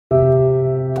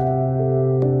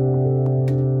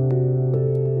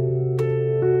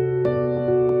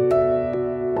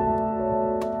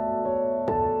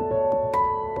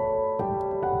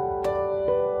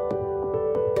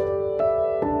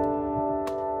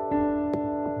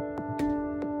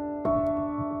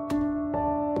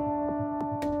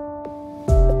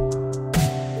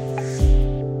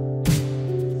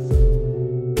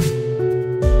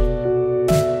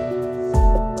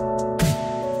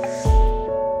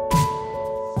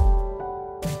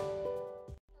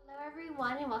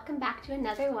welcome back to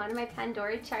another one of my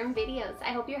Pandora charm videos.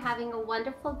 I hope you're having a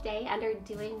wonderful day and are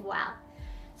doing well.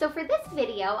 So for this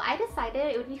video, I decided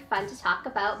it would be fun to talk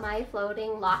about my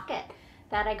floating locket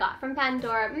that I got from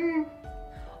Pandora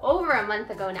over a month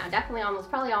ago now,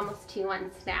 probably almost 2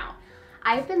 months now.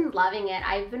 I've been loving it.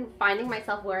 I've been finding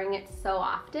myself wearing it so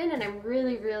often and I'm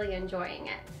really enjoying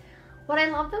it. What I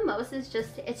love the most is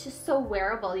it's just so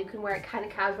wearable. You can wear it kind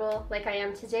of casual like I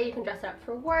am today. You can dress it up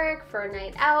for work, for a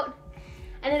night out,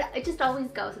 and it just always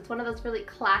goes. It's one of those really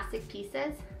classic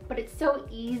pieces, but it's so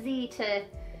easy to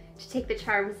take the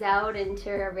charms out and to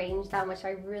arrange them, which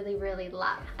I really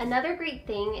love. Another great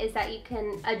thing is that you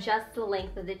can adjust the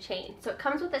length of the chain. So it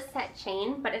comes with a set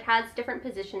chain, but it has different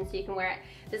positions so you can wear it.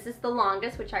 This is the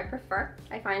longest, which I prefer.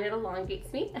 I find it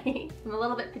elongates me. I'm a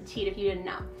little bit petite if you didn't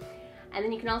know. And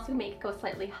then you can also make it go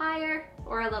slightly higher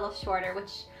or a little shorter,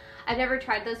 which I've never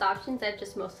tried those options. I've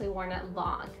just mostly worn it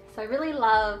long. So I really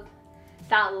love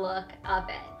that look of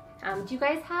it. Do you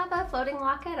guys have a floating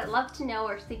locket? I'd love to know,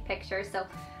 or see pictures. So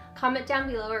comment down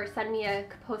below or send me a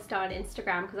post on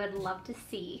Instagram because I'd love to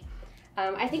see.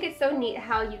 I think it's so neat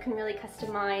how you can really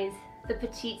customize the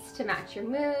petites to match your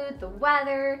mood, the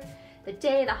weather, the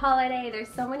day, the holiday.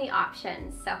 There's so many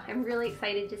options. So I'm really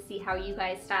excited to see how you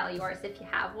guys style yours if you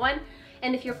have one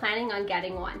and if you're planning on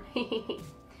getting one.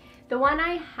 The one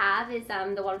I have is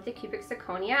the one with the cubic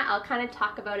zirconia. I'll kind of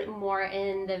talk about it more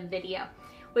in the video,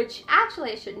 which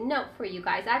actually I should note for you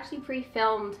guys. I actually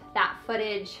pre-filmed that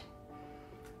footage,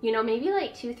 you know, maybe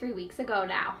like 2-3 weeks ago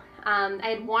now. I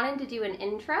had wanted to do an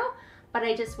intro, but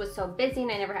I just was so busy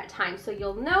and I never had time. So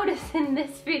you'll notice in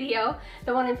this video,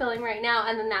 the one I'm filming right now,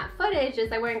 and then that footage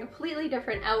is I'm wearing a completely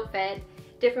different outfit,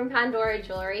 different Pandora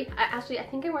jewelry. I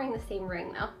think I'm wearing the same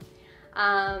ring though.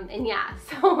 And yeah,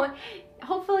 so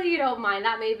hopefully you don't mind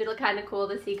that. Maybe it'll kind of cool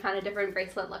to see kind of different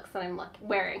bracelet looks that I'm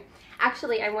wearing.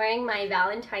 Actually, I'm wearing my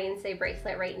Valentine's Day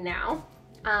bracelet right now.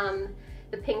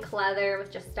 The pink leather with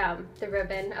just the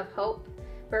ribbon of hope,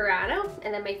 Burano,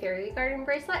 and then my fairy garden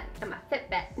bracelet and my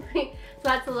Fitbit. So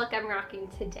that's the look I'm rocking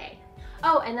today.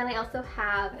 Oh, and then I also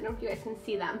have, I don't know if you guys can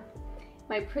see them,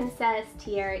 my princess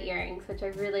Tiara earrings, which I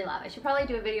really love. I should probably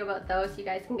do a video about those so you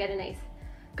guys can get a nice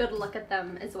good look at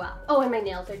them as well. Oh, and my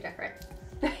nails are different.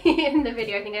 In the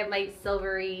video, I think I have my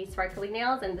silvery sparkly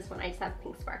nails, and this one I just have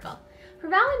pink sparkle for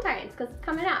Valentine's because it's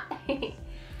coming up.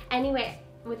 Anyway,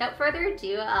 without further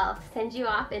ado, I'll send you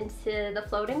off into the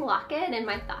floating locket and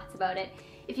my thoughts about it.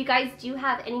 If you guys do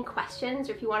have any questions,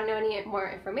 or if you want to know any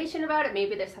more information about it,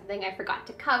 maybe there's something I forgot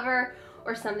to cover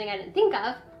or something I didn't think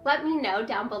of, let me know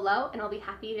down below and I'll be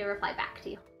happy to reply back to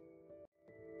you.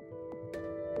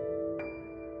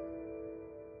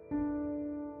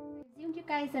 I zoomed you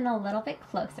guys in a little bit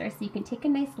closer so you can take a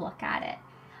nice look at it.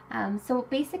 So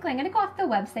basically I'm going to go off the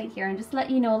website here and just let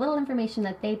you know a little information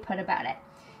that they put about it.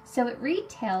 So it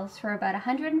retails for about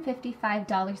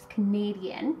 $155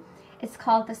 Canadian. It's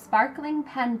called the Sparkling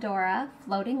Pandora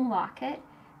Floating Locket,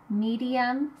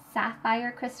 medium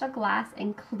sapphire crystal glass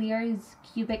and clear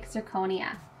cubic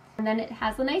zirconia. And then it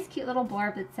has a nice cute little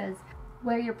blurb that says,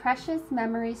 wear your precious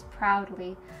memories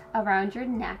proudly around your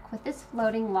neck with this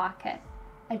floating locket,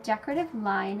 a decorative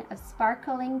line of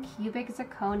sparkling cubic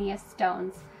zirconia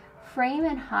stones frame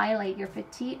and highlight your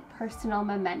petite personal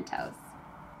mementos.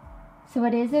 So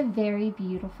it is a very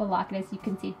beautiful locket. As you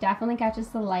can see, it definitely catches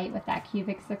the light with that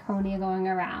cubic zirconia going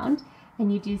around.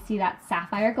 And you do see that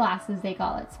sapphire glass, as they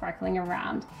call it, sparkling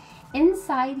around.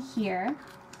 Inside here,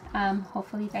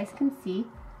 hopefully you guys can see,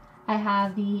 I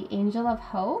have the Angel of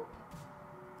Hope,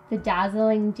 the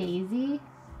Dazzling Daisy,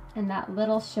 and that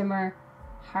little Shimmer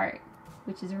Heart,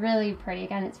 which is really pretty.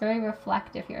 Again, it's very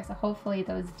reflective here, so hopefully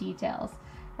those details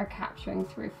are capturing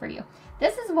through for you.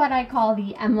 This is what I call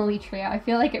the Emily trio. I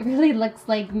feel like it really looks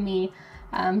like me,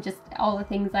 just all the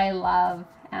things I love,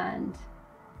 and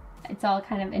it's all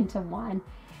kind of into one.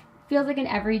 Feels like an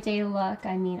everyday look.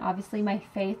 I mean, obviously my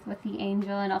faith with the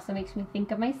angel, and also makes me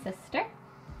think of my sister.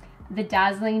 The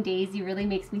Dazzling Daisy really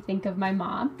makes me think of my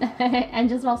mom, and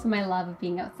just also my love of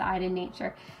being outside in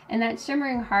nature. And that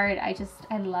Shimmering Heart, I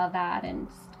love that, and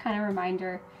just kind of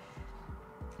reminder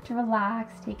to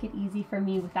relax, take it easy for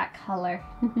me with that color.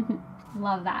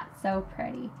 Love that, so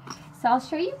pretty. So I'll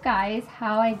show you guys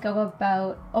how I go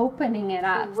about opening it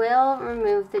up. We'll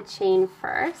remove the chain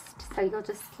first, so you'll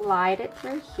just slide it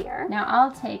through here. Now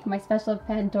I'll take my special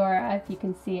Pandora, if you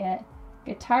can see it,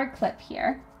 guitar clip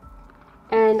here,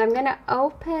 and I'm gonna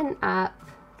open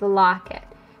up the locket.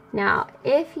 Now,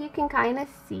 if you can kind of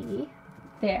see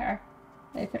there,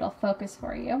 if it'll focus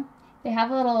for you, they have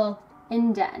a little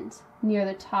indent near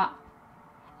the top,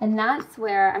 and that's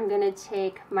where I'm going to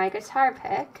take my guitar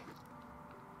pick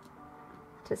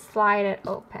to slide it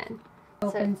open.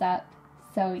 Opens up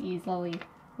so easily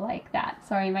like that.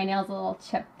 Sorry, my nail's a little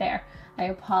chipped there. I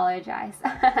apologize.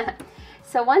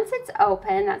 So once it's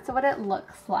open, that's what it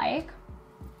looks like.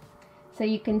 So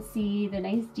you can see the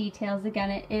nice details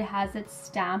again. It has its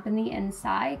stamp in the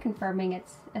inside, confirming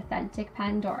it's authentic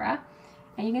Pandora.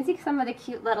 And you can see some of the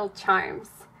cute little charms.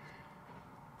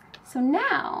 So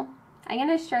now, I'm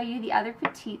going to show you the other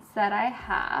Petites that I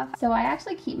have. So I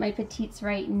actually keep my Petites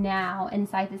right now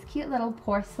inside this cute little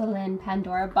porcelain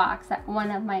Pandora box that one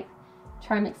of my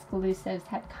charm exclusives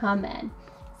had come in.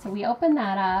 So we open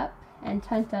that up and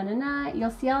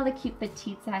you'll see all the cute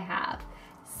Petites I have.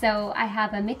 So I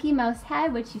have a Mickey Mouse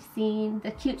head, which you've seen,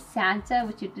 the cute Santa,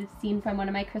 which you've seen from one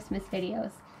of my Christmas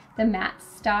videos, the matte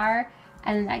star,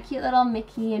 and that cute little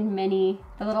Mickey and Minnie,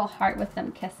 the little heart with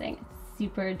them kissing. It's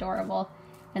super adorable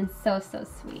and so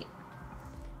sweet.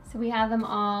 So we have them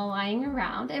all lying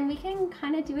around, and we can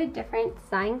kind of do a different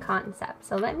design concept.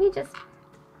 So let me just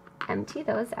empty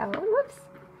those out. Whoops.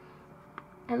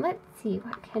 And let's see,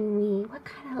 what kind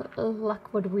of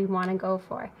look would we want to go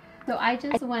for? So I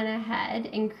just went ahead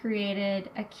and created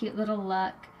a cute little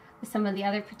look with some of the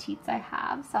other Petites I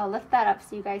have. So I'll lift that up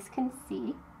so you guys can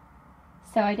see.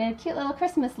 So I did a cute little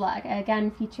Christmas look,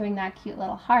 again featuring that cute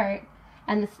little heart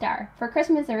and the star. For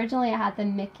Christmas, originally I had the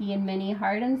Mickey and Minnie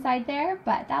heart inside there,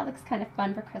 but that looks kind of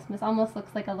fun for Christmas. Almost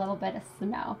looks like a little bit of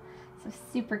snow. So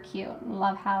super cute.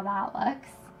 Love how that looks.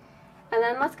 And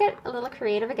then let's get a little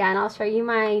creative again. I'll show you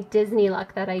my Disney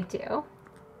look that I do.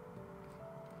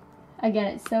 Again,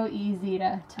 it's so easy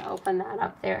to open that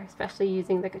up there, especially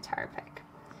using the guitar pick.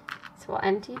 So we'll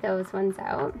empty those ones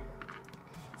out.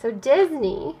 So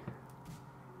Disney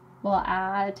will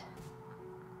add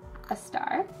a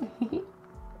star,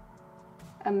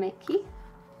 a Mickey,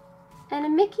 and a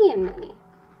Mickey and Minnie.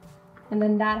 And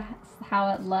then that's how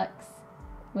it looks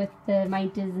with my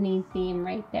Disney theme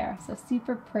right there. So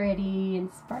super pretty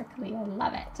and sparkly. I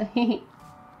love it.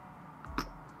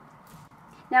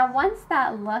 Now once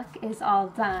that look is all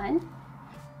done,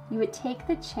 you would take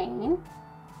the chain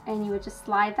and you would just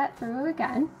slide that through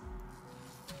again.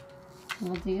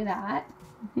 We'll do that.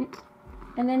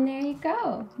 And then there you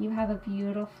go. You have a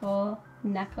beautiful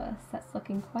necklace that's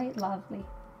looking quite lovely.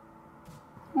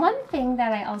 One thing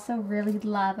that I also really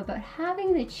love about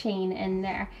having the chain in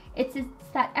there, it's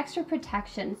that extra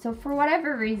protection. So for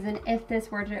whatever reason, if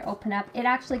this were to open up, it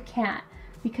actually can't,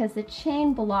 because the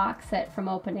chain blocks it from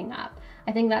opening up.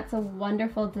 I think that's a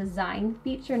wonderful design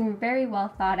feature and very well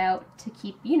thought out to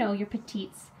keep, you know, your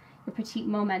petite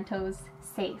mementos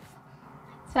safe.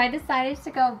 So I decided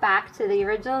to go back to the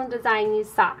original design you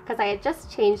saw because I had just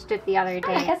changed it the other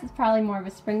day. I guess it's probably more of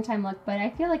a springtime look, but I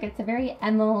feel like it's a very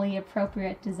Emily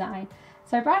appropriate design.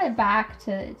 So I brought it back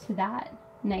to that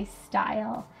nice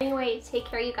style. Anyway, take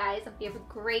care you guys. Hope you have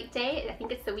a great day. I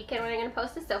think it's the weekend when I'm going to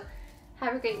post this, so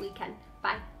have a great weekend.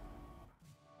 Bye.